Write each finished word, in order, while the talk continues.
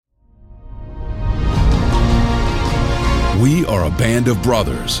We are a band of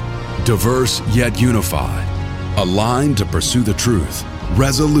brothers, diverse yet unified, aligned to pursue the truth,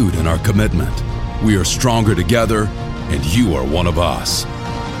 resolute in our commitment. We are stronger together, and you are one of us.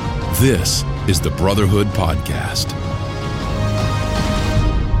 This is the Brotherhood Podcast.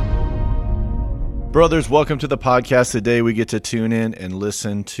 Brothers, welcome to the podcast. Today we get to tune in and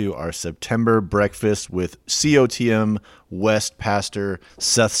listen to our September breakfast with COTM West Pastor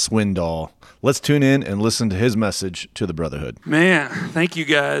Seth Swindoll. Let's tune in and listen to his message to the Brotherhood. Man, thank you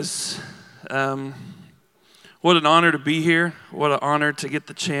guys. What an honor to be here. What an honor to get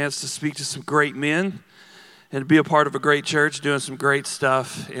the chance to speak to some great men and to be a part of a great church doing some great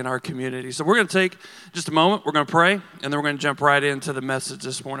stuff in our community. So we're going to take just a moment, we're going to pray, and then we're going to jump right into the message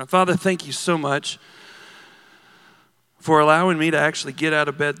this morning. Father, thank you so much for allowing me to actually get out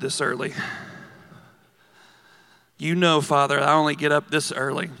of bed this early. You know, Father, I only get up this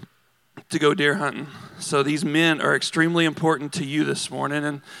early to go deer hunting. So these men are extremely important to you this morning.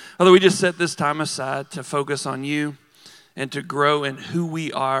 And Father, we just set this time aside to focus on you and to grow in who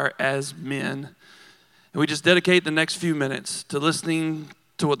we are as men. And we just dedicate the next few minutes to listening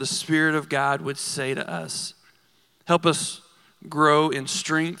to what the Spirit of God would say to us. Help us grow in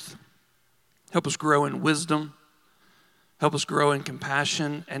strength. Help us grow in wisdom. Help us grow in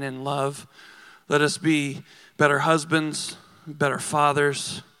compassion and in love. Let us be better husbands, better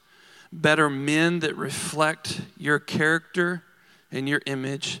fathers, better men that reflect your character and your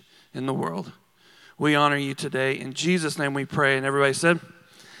image in the world. We honor you today. In Jesus' name we pray. And everybody said,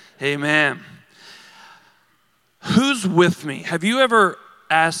 amen. Who's with me? Have you ever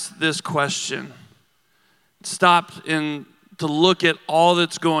asked this question? Stopped to look at all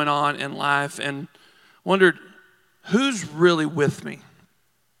that's going on in life and wondered, who's really with me?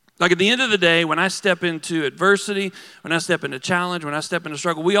 Like at the end of the day, when I step into adversity, when I step into challenge, when I step into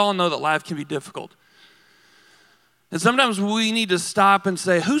struggle, we all know that life can be difficult. And sometimes we need to stop and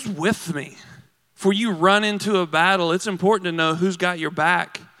say, who's with me? Before you run into a battle, it's important to know who's got your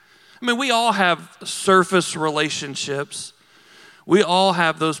back. I mean, we all have surface relationships. We all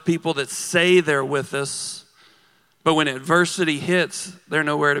have those people that say they're with us, but when adversity hits, they're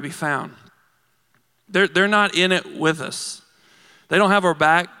nowhere to be found. They're not in it with us. They don't have our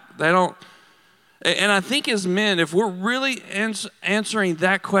back. They don't. And I think as men, if we're really answering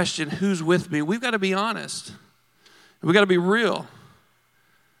that question, who's with me, we've got to be honest. We've got to be real.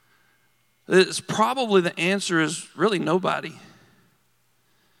 It's probably the answer is really nobody.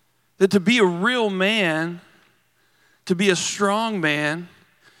 That to be a real man, to be a strong man,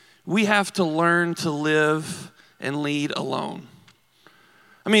 we have to learn to live and lead alone.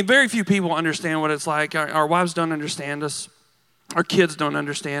 I mean, very few people understand what it's like. Our wives don't understand us. Our kids don't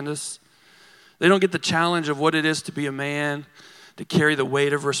understand us. They don't get the challenge of what it is to be a man, to carry the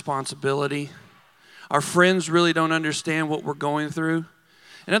weight of responsibility. Our friends really don't understand what we're going through.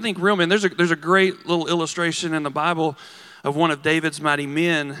 And I think real men, there's a great little illustration in the Bible of one of David's mighty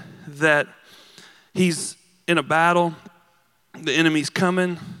men that he's in a battle, the enemy's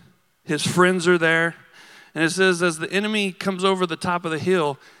coming, his friends are there, and it says as the enemy comes over the top of the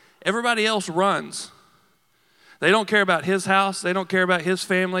hill, everybody else runs. They don't care about his house, they don't care about his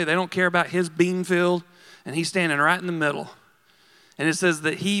family, they don't care about his bean field, and he's standing right in the middle. And it says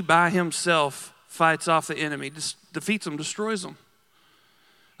that he by himself fights off the enemy, just defeats him, destroys him.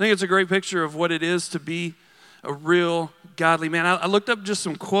 I think it's a great picture of what it is to be a real godly man. I looked up just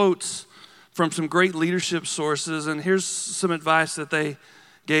some quotes from some great leadership sources, and here's some advice that they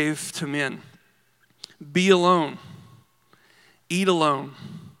gave to men. Be alone. Eat alone.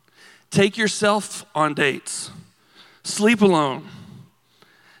 Take yourself on dates. Sleep alone.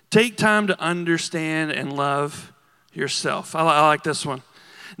 Take time to understand and love yourself. I like this one.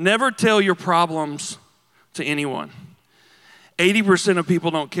 Never tell your problems to anyone. 80% of people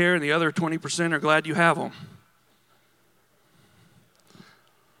don't care, and the other 20% are glad you have them.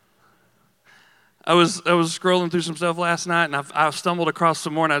 I was scrolling through some stuff last night, and I stumbled across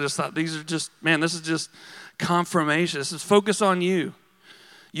some more, and I just thought, these are just, man, this is just confirmation. This is focus on you.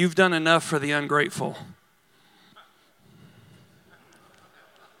 You've done enough for the ungrateful.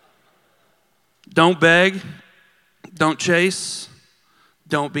 Don't beg. Don't chase.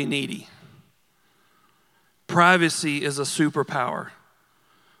 Don't be needy. Privacy is a superpower.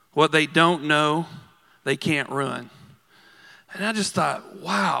 What they don't know, they can't ruin. And I just thought,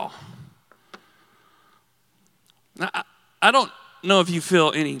 wow. I don't know if you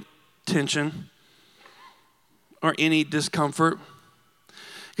feel any tension or any discomfort,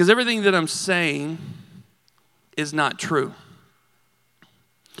 because everything that I'm saying is not true.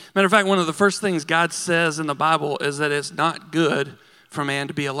 Matter of fact, one of the first things God says in the Bible is that it's not good for man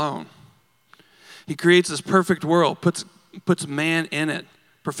to be alone. He creates this perfect world, puts puts man in it.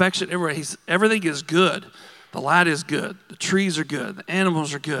 Perfection everywhere. Everything is good. The light is good. The trees are good. The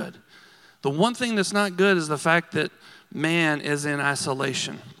animals are good. The one thing that's not good is the fact that man is in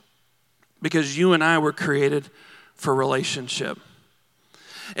isolation, because you and I were created for relationship.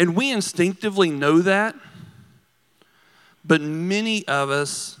 And we instinctively know that, but many of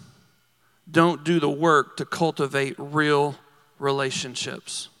us don't do the work to cultivate real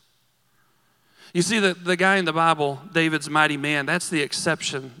relationships. You see, the guy in the Bible, David's mighty man, that's the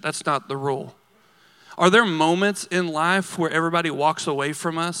exception. That's not the rule. Are there moments in life where everybody walks away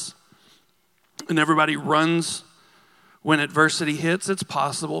from us and everybody runs when adversity hits? It's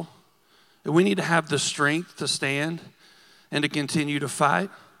possible. We need to have the strength to stand and to continue to fight.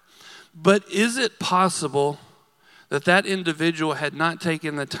 But is it possible that that individual had not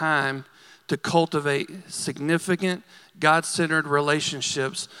taken the time to cultivate significant, God-centered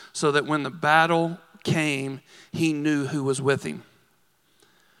relationships so that when the battle came, he knew who was with him?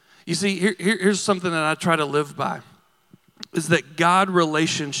 You see, here's something that I try to live by, is that God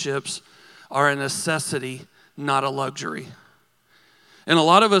relationships are a necessity, not a luxury. And a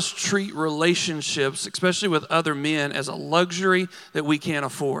lot of us treat relationships, especially with other men, as a luxury that we can't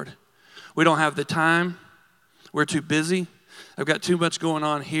afford. We don't have the time. We're too busy. I've got too much going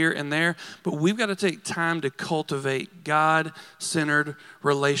on here and there. But we've got to take time to cultivate God-centered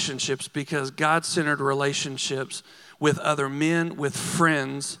relationships, because God-centered relationships with other men, with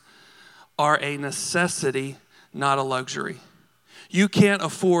friends, are a necessity, not a luxury. You can't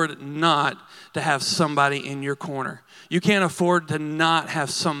afford not to have somebody in your corner. You can't afford to not have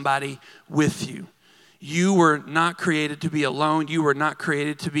somebody with you. You were not created to be alone. You were not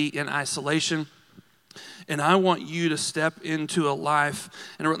created to be in isolation. And I want you to step into a life.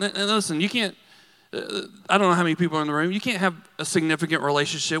 And listen, you can't, I don't know how many people are in the room. You can't have a significant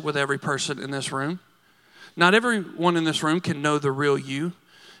relationship with every person in this room. Not everyone in this room can know the real you,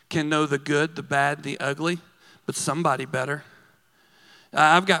 can know the good, the bad, the ugly, but somebody better.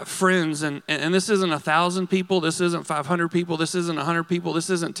 I've got friends, and this isn't 1,000 people, this isn't 500 people, this isn't 100 people, this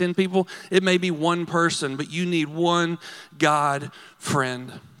isn't 10 people. It may be one person, but you need one God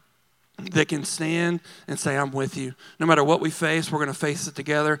friend that can stand and say, I'm with you. No matter what we face, we're going to face it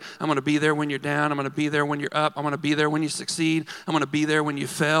together. I'm going to be there when you're down. I'm going to be there when you're up. I'm going to be there when you succeed. I'm going to be there when you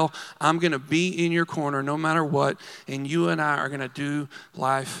fail. I'm going to be in your corner no matter what, and you and I are going to do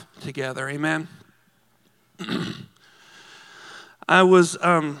life together. Amen? I was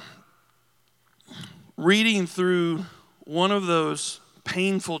reading through one of those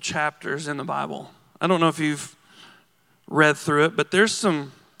painful chapters in the Bible. I don't know if you've read through it, but there's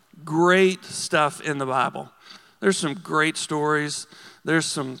some great stuff in the Bible. There's some great stories. There's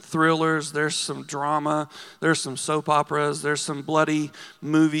some thrillers. There's some drama. There's some soap operas. There's some bloody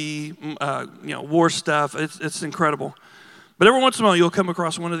movie, war stuff. It's incredible. But every once in a while, you'll come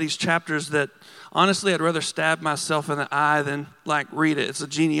across one of these chapters that, honestly, I'd rather stab myself in the eye than read it. It's a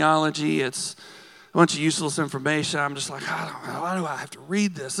genealogy. It's a bunch of useless information. I'm just like, why do I have to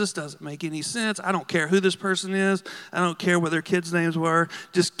read this? This doesn't make any sense. I don't care who this person is. I don't care what their kids' names were.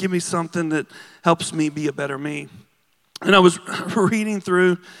 Just give me something that helps me be a better me. And I was reading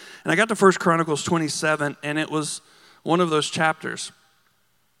through, and I got to 1 Chronicles 27, and it was one of those chapters.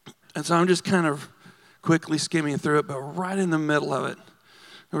 And so I'm just kind of quickly skimming through it, but right in the middle of it,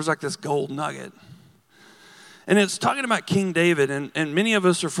 there was this gold nugget. And it's talking about King David, and many of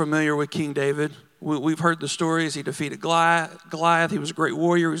us are familiar with King David. We've heard the stories. He defeated Goliath. He was a great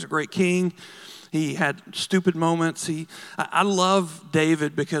warrior. He was a great king. He had stupid moments. I love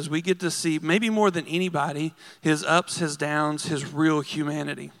David because we get to see, maybe more than anybody, his ups, his downs, his real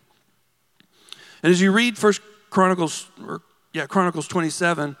humanity. And as you read Chronicles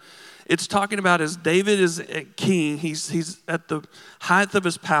 27, it's talking about as David is a king, he's at the height of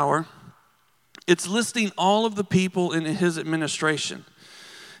his power. It's listing all of the people in his administration.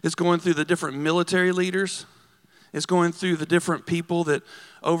 It's going through the different military leaders. It's going through the different people that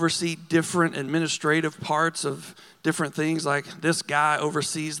oversee different administrative parts of different things. Like this guy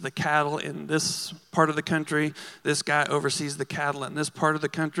oversees the cattle in this part of the country. This guy oversees the cattle in this part of the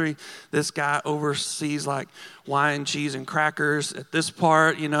country. This guy oversees wine, cheese, and crackers at this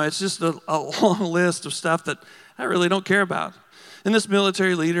part. It's just a long list of stuff that I really don't care about. And this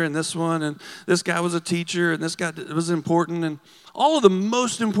military leader and this one, and this guy was a teacher, and this guy was important, and all of the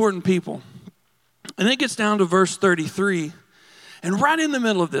most important people. And it gets down to verse 33, and right in the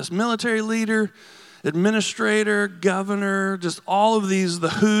middle of this, military leader, administrator, governor, just all of these, the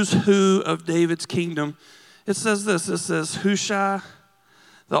who's who of David's kingdom, it says this, it says, Hushai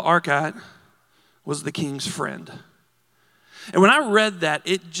the Archite was the king's friend. And when I read that,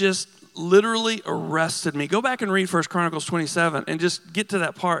 it just literally arrested me. Go back and read 1 Chronicles 27 and just get to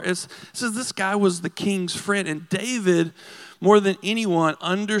that part. It says this guy was the king's friend, and David, more than anyone,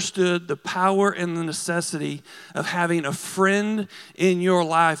 understood the power and the necessity of having a friend in your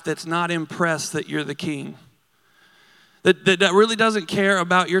life that's not impressed that you're the king. That really doesn't care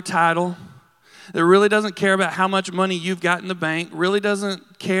about your title, that really doesn't care about how much money you've got in the bank, really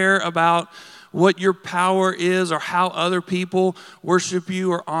doesn't care about what your power is or how other people worship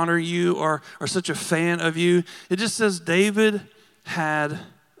you or honor you or are such a fan of you. It just says David had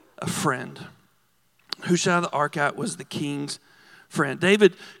a friend. Hushai the Archite was the king's friend.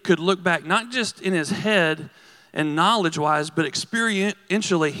 David could look back not just in his head and knowledge-wise, but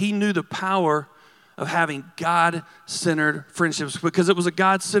experientially, he knew the power of having God-centered friendships because it was a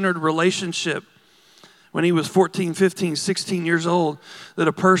God-centered relationship when he was 14, 15, 16 years old that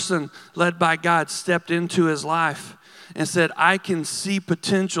a person led by God stepped into his life and said, I can see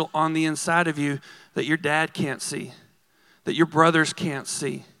potential on the inside of you that your dad can't see, that your brothers can't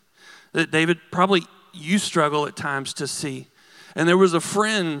see, that David, probably you struggle at times to see. And there was a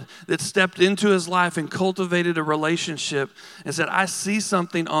friend that stepped into his life and cultivated a relationship and said, I see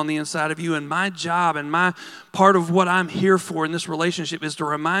something on the inside of you, and my job and my part of what I'm here for in this relationship is to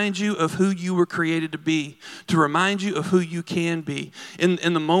remind you of who you were created to be, to remind you of who you can be.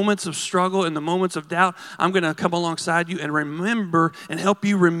 In the moments of struggle, in the moments of doubt, I'm going to come alongside you and remember and help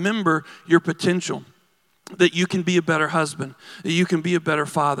you remember your potential. That you can be a better husband, that you can be a better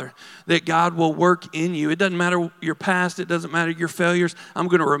father, that God will work in you. It doesn't matter your past, it doesn't matter your failures. I'm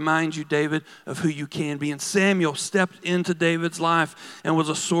going to remind you, David, of who you can be. And Samuel stepped into David's life and was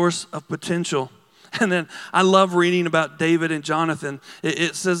a source of potential. And then I love reading about David and Jonathan.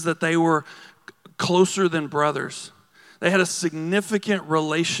 It says that they were closer than brothers. They had a significant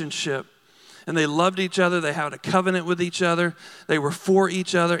relationship. And they loved each other. They had a covenant with each other. They were for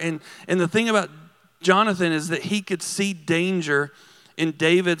each other. And the thing about Jonathan is that he could see danger in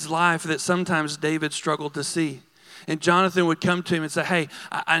David's life that sometimes David struggled to see. And Jonathan would come to him and say, hey,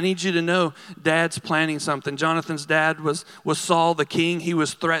 I need you to know Dad's planning something. Jonathan's dad was Saul the king. He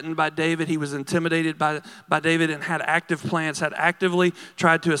was threatened by David. He was intimidated by David and had active plans, had actively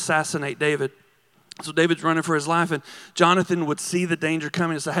tried to assassinate David. So David's running for his life, and Jonathan would see the danger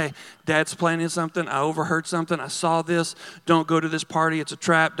coming and say, hey, Dad's planning something. I overheard something. I saw this. Don't go to this party. It's a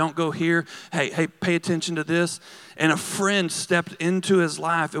trap. Don't go here. Hey, pay attention to this. And a friend stepped into his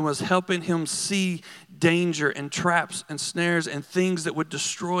life and was helping him see danger and traps and snares and things that would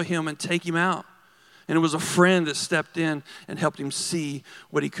destroy him and take him out. And it was a friend that stepped in and helped him see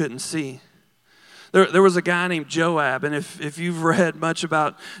what he couldn't see. There was a guy named Joab, and if you've read much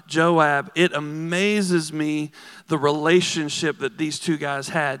about Joab, it amazes me the relationship that these two guys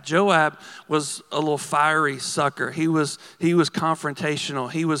had. Joab was a little fiery sucker. He was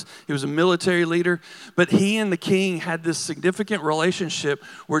confrontational. He was a military leader, but he and the king had this significant relationship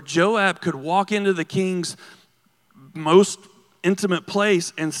where Joab could walk into the king's most intimate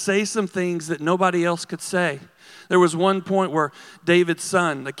place and say some things that nobody else could say. There was one point where David's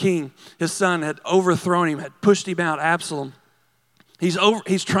son, the king, his son had overthrown him, had pushed him out, Absalom.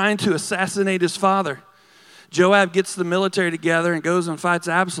 He's trying to assassinate his father. Joab gets the military together and goes and fights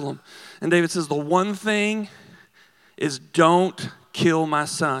Absalom. And David says, the one thing is don't kill my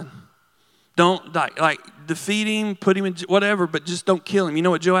son. Don't defeat him, put him in whatever, but just don't kill him. You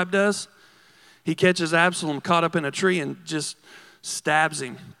know what Joab does? He catches Absalom caught up in a tree and just stabs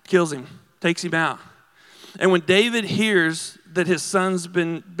him, kills him, takes him out. And when David hears that his son's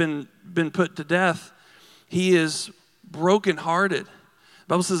been put to death, he is brokenhearted. The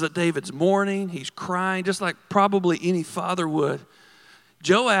Bible says that David's mourning, he's crying, just like probably any father would.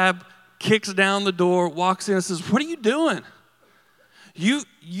 Joab kicks down the door, walks in and says, what are you doing?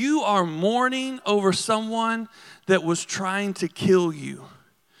 You are mourning over someone that was trying to kill you.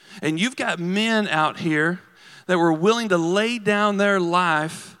 And you've got men out here that were willing to lay down their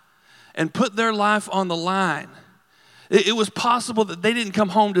life and put their life on the line. It was possible that they didn't come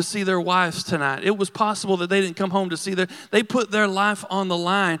home to see their wives tonight. It was possible that they didn't come home to see they put their life on the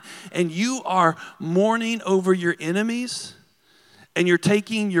line. And you are mourning over your enemies and you're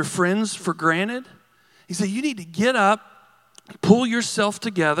taking your friends for granted. He said, you need to get up, pull yourself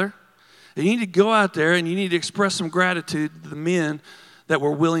together, and you need to go out there and you need to express some gratitude to the men that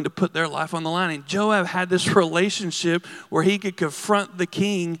were willing to put their life on the line. And Joab had this relationship where he could confront the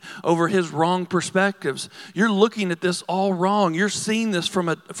king over his wrong perspectives. You're looking at this all wrong. You're seeing this from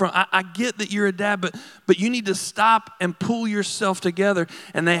I get that you're a dad, but you need to stop and pull yourself together.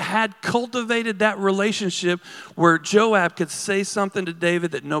 And they had cultivated that relationship where Joab could say something to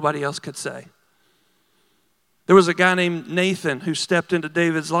David that nobody else could say. There was a guy named Nathan who stepped into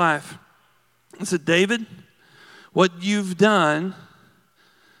David's life and said, David, what you've done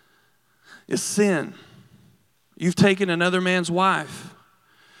is sin. You've taken another man's wife.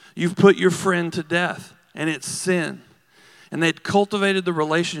 You've put your friend to death, and it's sin. And they'd cultivated the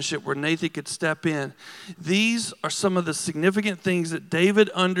relationship where Nathan could step in. These are some of the significant things that David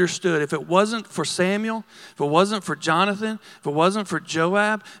understood. If it wasn't for Samuel, if it wasn't for Jonathan, if it wasn't for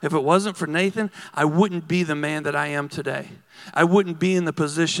Joab, if it wasn't for Nathan, I wouldn't be the man that I am today. I wouldn't be in the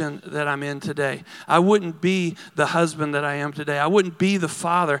position that I'm in today. I wouldn't be the husband that I am today. I wouldn't be the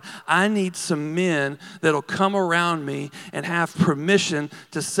father. I need some men that'll come around me and have permission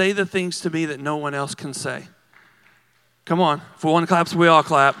to say the things to me that no one else can say. Come on. If one claps, we all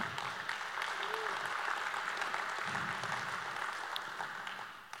clap.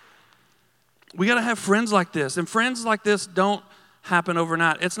 We got to have friends like this. And friends like this don't happen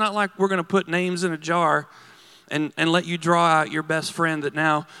overnight. It's not like we're going to put names in a jar and let you draw out your best friend that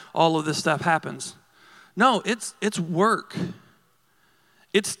now all of this stuff happens. No, it's work.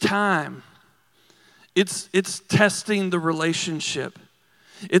 It's time. It's testing the relationship.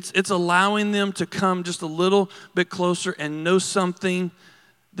 It's allowing them to come just a little bit closer and know something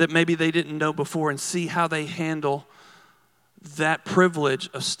that maybe they didn't know before and see how they handle that privilege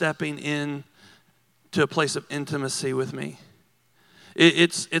of stepping in to a place of intimacy with me.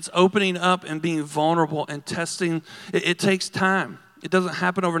 It's opening up and being vulnerable and testing. It takes time. It doesn't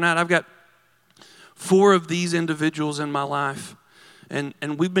happen overnight. I've got 4 of these individuals in my life, and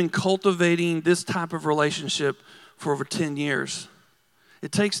we've been cultivating this type of relationship for over 10 years.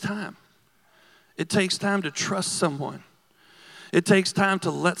 It takes time. It takes time to trust someone. It takes time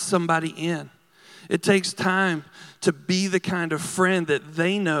to let somebody in. It takes time to be the kind of friend that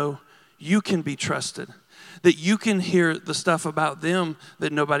they know you can be trusted, that you can hear the stuff about them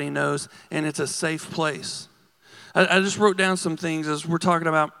that nobody knows, and it's a safe place. I just wrote down some things as we're talking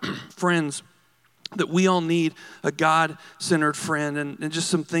about friends, that we all need a God-centered friend, and just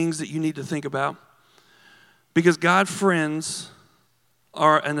some things that you need to think about. Because God friends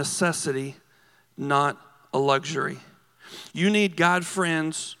are a necessity, not a luxury. You need God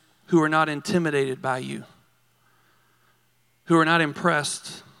friends who are not intimidated by you, who are not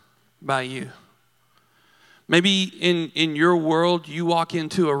impressed by you. Maybe in your world, you walk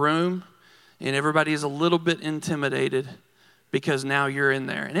into a room and everybody is a little bit intimidated because now you're in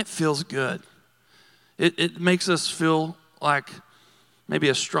there, and it feels good. It makes us feel like maybe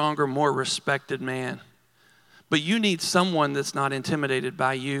a stronger, more respected man. But you need someone that's not intimidated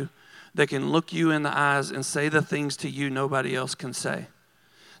by you, that can look you in the eyes and say the things to you nobody else can say.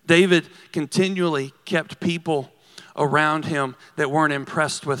 David continually kept people around him that weren't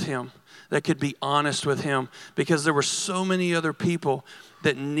impressed with him, that could be honest with him, because there were so many other people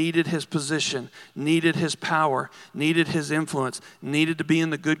that needed his position, needed his power, needed his influence, needed to be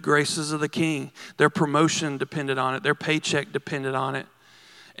in the good graces of the king. Their promotion depended on it. Their paycheck depended on it.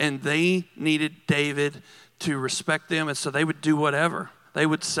 And they needed David to respect them, and so they would do whatever. They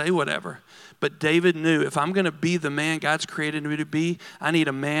would say whatever. But David knew, if I'm going to be the man God's created me to be, I need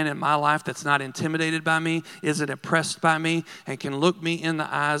a man in my life that's not intimidated by me, isn't impressed by me, and can look me in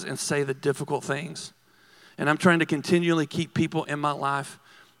the eyes and say the difficult things. And I'm trying to continually keep people in my life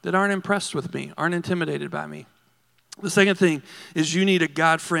that aren't impressed with me, aren't intimidated by me. The second thing is you need a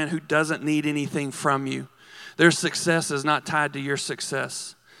God friend who doesn't need anything from you. Their success is not tied to your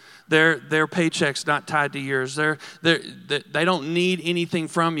success. Their paycheck's not tied to yours. They don't need anything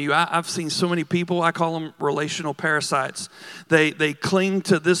from you. I've seen so many people, I call them relational parasites. They cling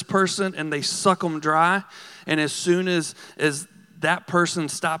to this person and they suck them dry. And as soon as that person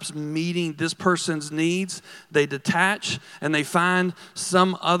stops meeting this person's needs, they detach and they find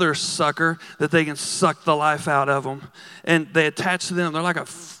some other sucker that they can suck the life out of them. And they attach to them. They're like a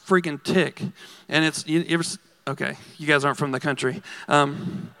freaking tick. And it's, okay, you guys aren't from the country.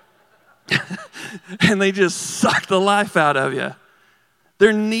 And they just suck the life out of you.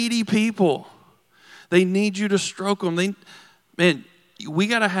 They're needy people. They need you to stroke them. We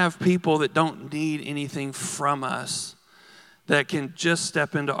got to have people that don't need anything from us, that can just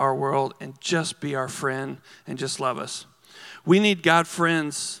step into our world and just be our friend and just love us. We need God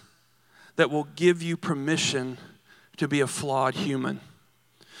friends that will give you permission to be a flawed human.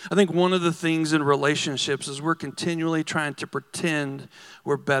 I think one of the things in relationships is we're continually trying to pretend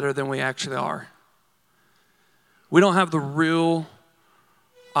we're better than we actually are. We don't have the real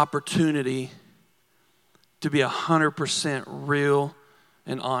opportunity to be 100% real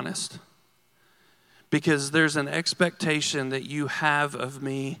and honest, because there's an expectation that you have of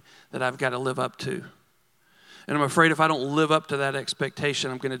me that I've got to live up to. And I'm afraid if I don't live up to that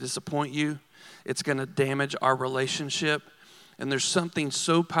expectation, I'm going to disappoint you, It's going to damage our relationship. And there's something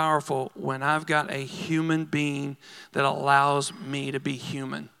so powerful when I've got a human being that allows me to be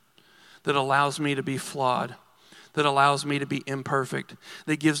human, that allows me to be flawed, that allows me to be imperfect,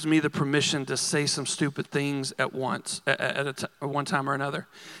 that gives me the permission to say some stupid things at once, at one time or another.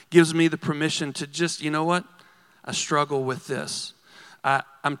 Gives me the permission to just, you know what? I struggle with this.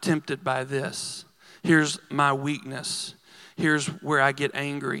 I'm tempted by this. Here's my weakness. Here's where I get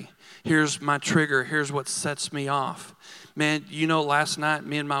angry. Here's my trigger. Here's what sets me off. Man, you know, last night,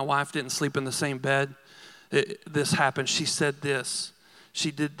 me and my wife didn't sleep in the same bed. This happened. She said this.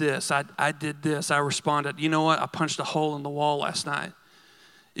 She did this. I did this. I responded. You know what? I punched a hole in the wall last night.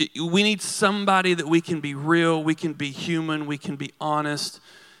 We need somebody that we can be real, we can be human, we can be honest,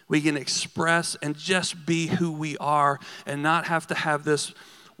 we can express and just be who we are and not have to have this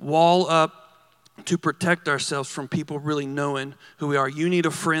wall up to protect ourselves from people really knowing who we are. You need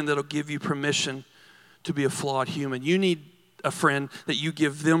a friend that'll give you permission to be a flawed human. You need a friend that you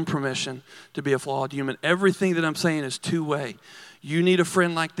give them permission to be a flawed human. Everything that I'm saying is two-way. You need a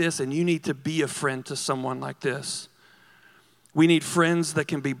friend like this, and you need to be a friend to someone like this. We need friends that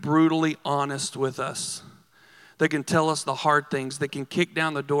can be brutally honest with us, that can tell us the hard things, that can kick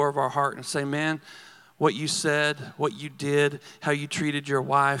down the door of our heart and say, man, what you said, what you did, how you treated your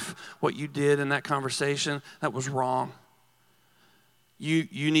wife, what you did in that conversation, that was wrong.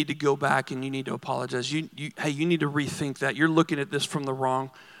 You need to go back and you need to apologize. You need to rethink that. You're looking at this from the wrong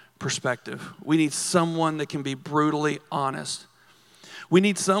perspective. We need someone that can be brutally honest. We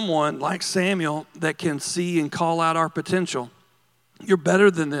need someone like Samuel that can see and call out our potential. You're better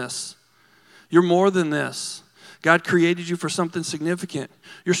than this. You're more than this. God created you for something significant.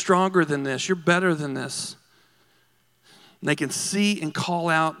 You're stronger than this. You're better than this. And they can see and call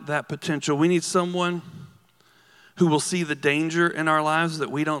out that potential. We need someone who will see the danger in our lives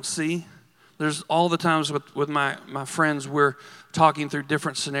that we don't see. There's all the times with my friends, we're talking through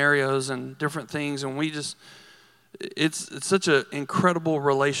different scenarios and different things, and it's such an incredible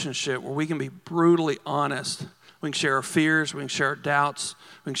relationship where we can be brutally honest. We can share our fears, we can share our doubts,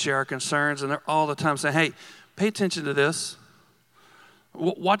 we can share our concerns, and they're all the time saying, hey, pay attention to this.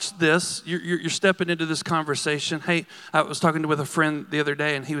 Watch this. You're stepping into this conversation. Hey, I was talking with a friend the other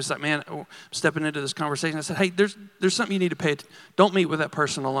day, and he was like, man, I'm stepping into this conversation. I said, hey, there's something you need to pay attention. Don't meet with that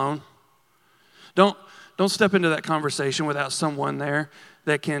person alone. Don't step into that conversation without someone there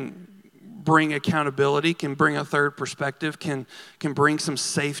that can bring accountability, can bring a third perspective, can bring some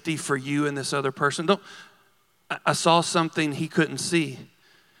safety for you and this other person. I saw something he couldn't see,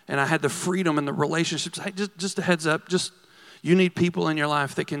 and I had the freedom and the relationships. Hey, just a heads up, you need people in your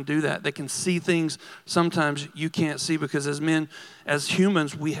life that can do that, that can see things sometimes you can't see, because as men, as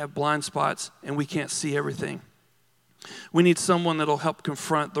humans, we have blind spots and we can't see everything. We need someone that'll help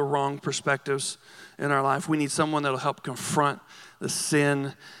confront the wrong perspectives in our life. We need someone that'll help confront the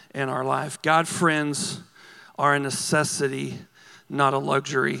sin in our life. God friends are a necessity, not a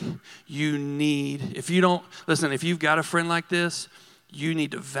luxury. If you've got a friend like this, you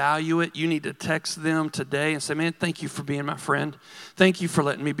need to value it. You need to text them today and say, man, thank you for being my friend. Thank you for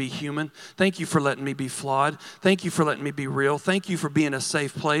letting me be human. Thank you for letting me be flawed. Thank you for letting me be real. Thank you for being a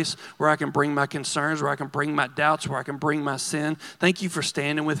safe place where I can bring my concerns, where I can bring my doubts, where I can bring my sin. Thank you for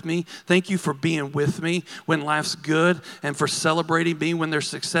standing with me. Thank you for being with me when life's good, and for celebrating me when there's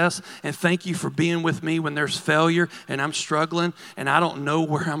success. And thank you for being with me when there's failure and I'm struggling and I don't know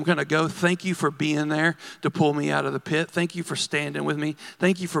where I'm going to go. Thank you for being there to pull me out of the pit. Thank you for standing with me.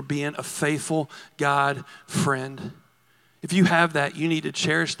 Thank you for being a faithful God friend. If you have that, you need to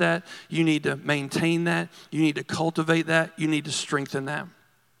cherish that. You need to maintain that. You need to cultivate that. You need to strengthen that.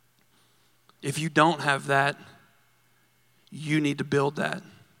 If you don't have that, you need to build that.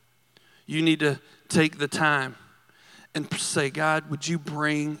 You need to take the time and say, God, would you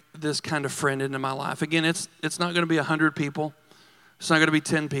bring this kind of friend into my life? Again, it's not going to be 100 people. It's not going to be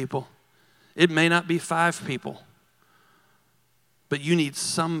 10 people. It may not be 5 people. But you need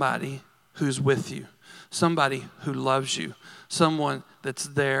somebody who's with you, somebody who loves you, someone that's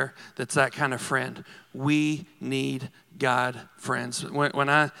there, that's that kind of friend. We need God friends. When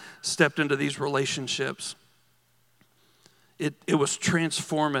I stepped into these relationships, it was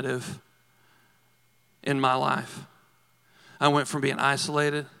transformative in my life. I went from being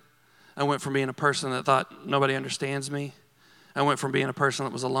isolated. I went from being a person that thought nobody understands me. I went from being a person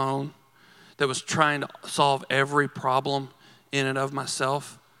that was alone, that was trying to solve every problem in and of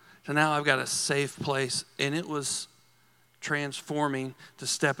myself. So now I've got a safe place, and it was transforming to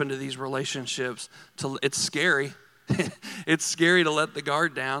step into these relationships. It's scary. It's scary to let the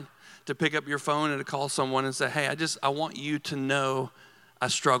guard down, to pick up your phone and to call someone and say, hey, I want you to know I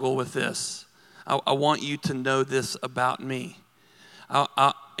struggle with this. I want you to know this about me.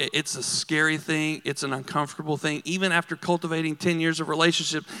 It's a scary thing. It's an uncomfortable thing. Even after cultivating 10 years of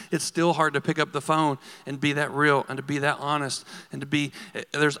relationship, it's still hard to pick up the phone and be that real and to be that honest and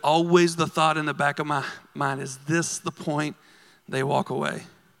there's always the thought in the back of my mind, is this the point they walk away?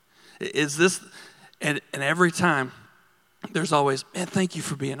 Is this, and every time there's always, man, thank you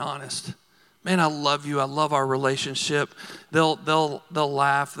for being honest. Man, I love you. I love our relationship. They'll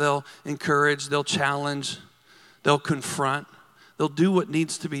laugh. They'll encourage. They'll challenge. They'll confront. They'll do what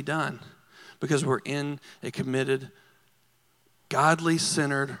needs to be done because we're in a committed,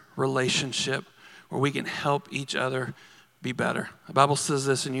 godly-centered relationship where we can help each other be better. The Bible says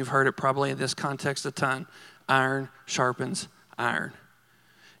this, and you've heard it probably in this context a ton. Iron sharpens iron.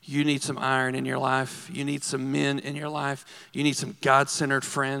 You need some iron in your life. You need some men in your life. You need some God-centered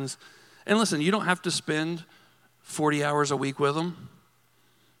friends. And listen, you don't have to spend 40 hours a week with them.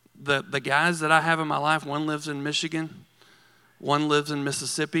 The guys that I have in my life, one lives in Michigan, one lives in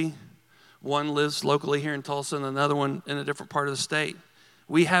Mississippi, one lives locally here in Tulsa, and another one in a different part of the state.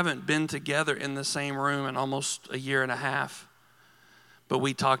 We haven't been together in the same room in almost a year and a half, but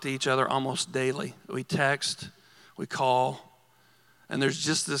we talk to each other almost daily. We text, we call, and there's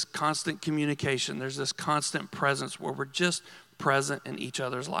just this constant communication. There's this constant presence where we're just present in each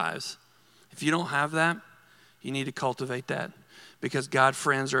other's lives. If you don't have that, you need to cultivate that because God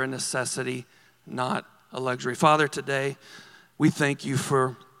friends are a necessity, not a luxury. Father, today, we thank you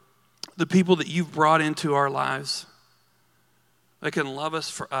for the people that you've brought into our lives that can love us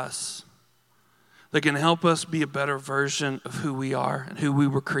for us, that can help us be a better version of who we are and who we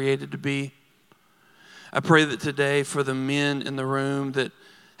were created to be. I pray that today for the men in the room that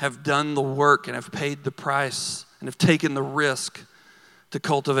have done the work and have paid the price and have taken the risk to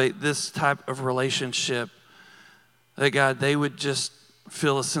cultivate this type of relationship, that God, they would just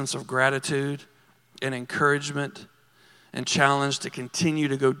feel a sense of gratitude and encouragement and challenge to continue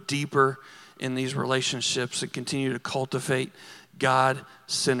to go deeper in these relationships and continue to cultivate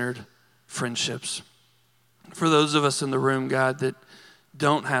God-centered friendships. For those of us in the room, God, that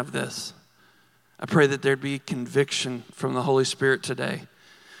don't have this, I pray that there'd be conviction from the Holy Spirit today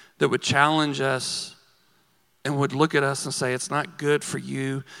that would challenge us and would look at us and say, it's not good for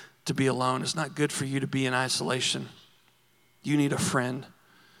you to be alone. It's not good for you to be in isolation. You need a friend.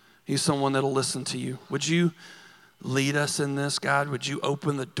 He's someone that'll listen to you. Would you lead us in this, God? Would you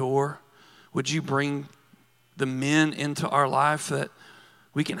open the door? Would you bring the men into our life that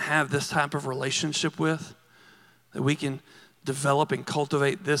we can have this type of relationship with, that we can develop and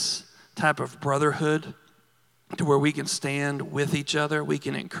cultivate this type of brotherhood to where we can stand with each other, we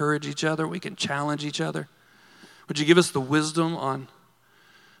can encourage each other, we can challenge each other? Would you give us the wisdom on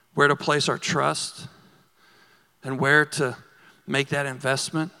where to place our trust and where to make that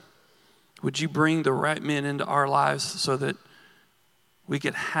investment? Would you bring the right men into our lives so that we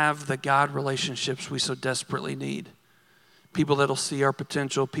could have the God relationships we so desperately need? People that'll see our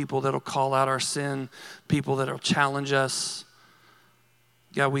potential, people that'll call out our sin, people that'll challenge us.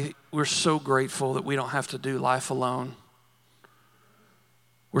 God, we're so grateful that we don't have to do life alone.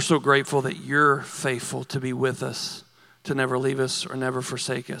 We're so grateful that you're faithful to be with us, to never leave us or never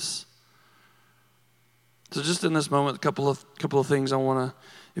forsake us. So just in this moment, a couple of things I want to,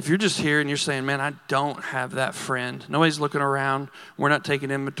 if you're just here and you're saying, man, I don't have that friend. Nobody's looking around. We're not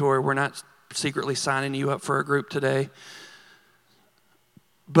taking inventory. We're not secretly signing you up for a group today.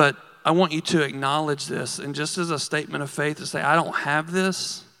 But I want you to acknowledge this, and just as a statement of faith to say, I don't have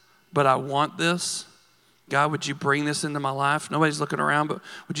this, but I want this. God, would you bring this into my life? Nobody's looking around, but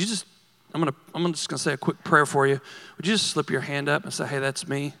would you just, I'm just going to say a quick prayer for you. Would you just slip your hand up and say, hey, that's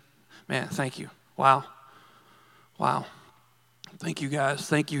me? Man, thank you. Wow. Thank you, guys.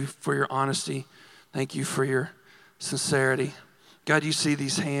 Thank you for your honesty. Thank you for your sincerity. God, you see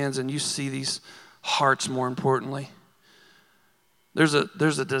these hands and you see these hearts more importantly. There's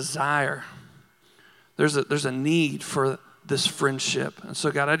a desire. There's a need for this friendship. And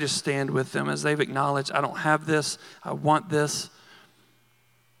so, God, I just stand with them as they've acknowledged, I don't have this, I want this.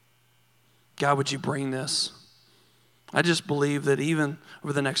 God, would you bring this? I just believe that even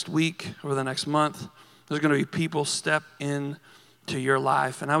over the next week, over the next month, there's going to be people step into your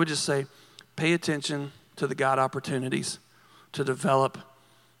life. And I would just say, pay attention to the God opportunities to develop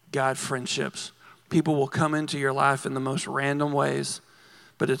God friendships. People will come into your life in the most random ways,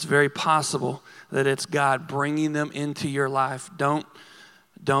 but it's very possible that it's God bringing them into your life. Don't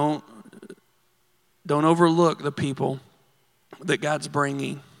overlook the people that God's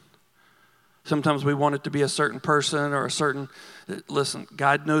bringing. Sometimes we want it to be a certain person or a certain, listen,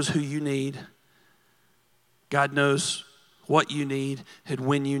 God knows who you need. God knows what you need and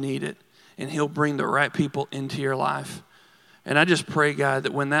when you need it. and he'll bring the right people into your life. And I just pray, God,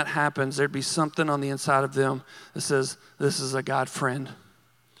 that when that happens, there'd be something on the inside of them that says, this is a God friend.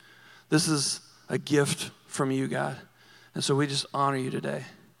 This is a gift from you, God. And so we just honor you today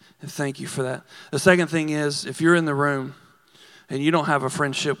and thank you for that. The second thing is, if you're in the room and you don't have a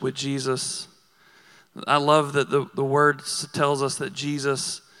friendship with Jesus, I love that the word tells us that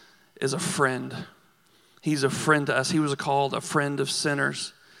Jesus is a friend. He's a friend to us. He was called a friend of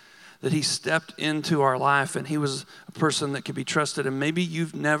sinners, that he stepped into our life and he was a person that could be trusted. And maybe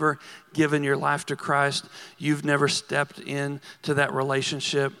you've never given your life to Christ. You've never stepped into that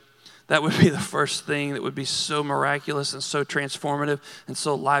relationship. That would be the first thing that would be so miraculous and so transformative and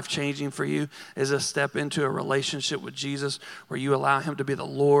so life-changing for you, is a step into a relationship with Jesus where you allow him to be the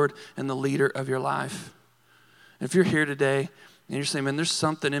Lord and the leader of your life. And if you're here today and you're saying, man, there's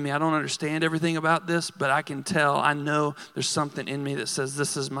something in me. I don't understand everything about this, but I can tell, I know there's something in me that says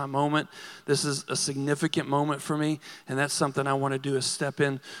this is my moment. This is a significant moment for me, and that's something I want to do, is step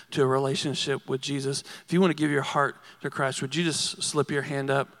into a relationship with Jesus. If you want to give your heart to Christ, would you just slip your hand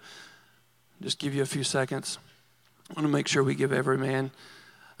up? Just give you a few seconds. I want to make sure we give every man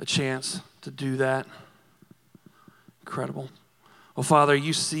a chance to do that. Incredible. Well, Father,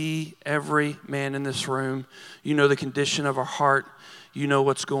 you see every man in this room. You know the condition of our heart. You know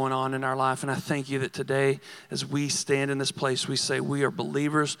what's going on in our life. And I thank you that today, as we stand in this place, we say we are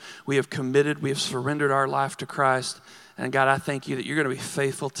believers. We have committed. We have surrendered our life to Christ. And God, I thank you that you're going to be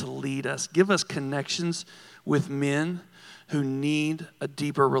faithful to lead us. Give us connections with men who need a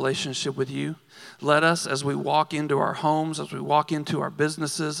deeper relationship with you. Let us, as we walk into our homes, as we walk into our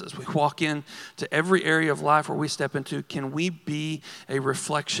businesses, as we walk into every area of life where we step into, can we be a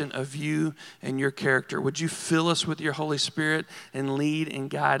reflection of you and your character? Would you fill us with your Holy Spirit and lead and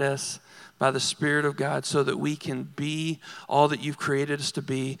guide us by the Spirit of God so that we can be all that you've created us to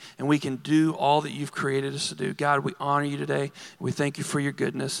be and we can do all that you've created us to do. God, we honor you today. We thank you for your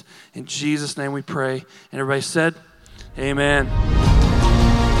goodness. In Jesus' name we pray. And everybody said, amen.